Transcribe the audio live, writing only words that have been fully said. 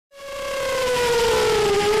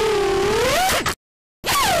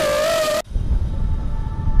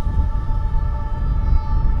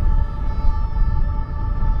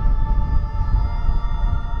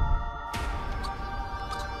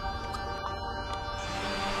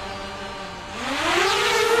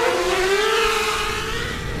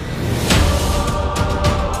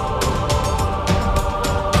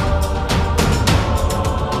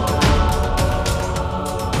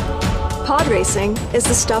racing is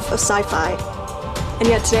the stuff of sci-fi, and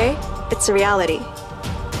yet today, it's a reality.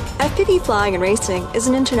 FPV flying and racing is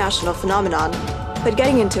an international phenomenon, but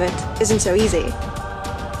getting into it isn't so easy.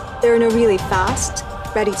 There are no really fast,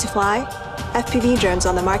 ready-to-fly FPV drones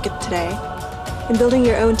on the market today, and building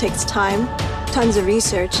your own takes time, tons of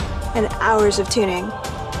research, and hours of tuning.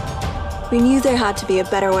 We knew there had to be a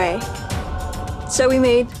better way. So we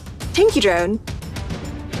made Tinky Drone.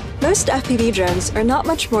 Most FPV drones are not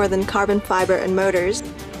much more than carbon fiber and motors,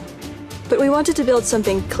 but we wanted to build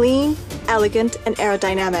something clean, elegant, and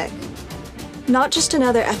aerodynamic. Not just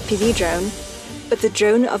another FPV drone, but the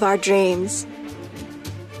drone of our dreams.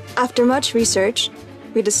 After much research,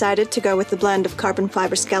 we decided to go with a blend of carbon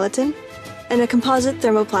fiber skeleton and a composite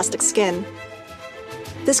thermoplastic skin.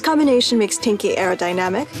 This combination makes Tinky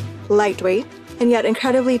aerodynamic, lightweight, and yet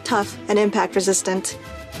incredibly tough and impact resistant.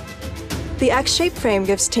 The X-shaped frame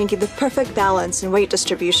gives Tinky the perfect balance and weight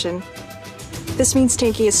distribution. This means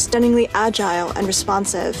Tinky is stunningly agile and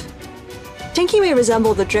responsive. Tinky may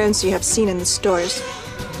resemble the drones you have seen in the stores,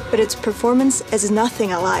 but its performance is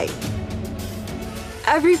nothing alike.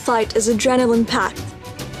 Every flight is adrenaline-packed.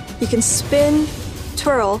 You can spin,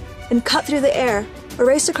 twirl, and cut through the air, or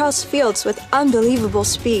race across fields with unbelievable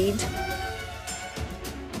speed.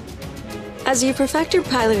 As you perfect your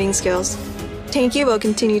piloting skills, Tinky will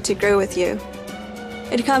continue to grow with you.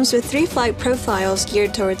 It comes with 3 flight profiles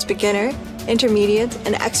geared towards beginner, intermediate,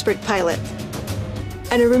 and expert pilot,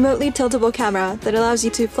 and a remotely tiltable camera that allows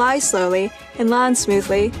you to fly slowly and land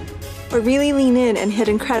smoothly, or really lean in and hit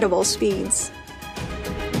incredible speeds.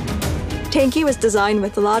 Tinky was designed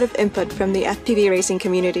with a lot of input from the FPV racing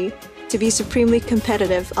community to be supremely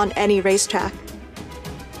competitive on any racetrack.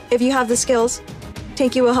 If you have the skills,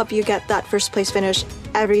 Tinky will help you get that first place finish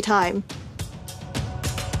every time.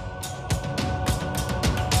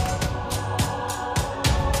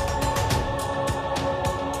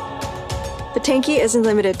 But Tinky isn't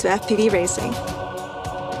limited to FPV racing.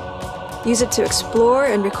 Use it to explore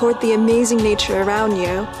and record the amazing nature around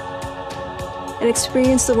you, and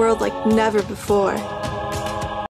experience the world like never before.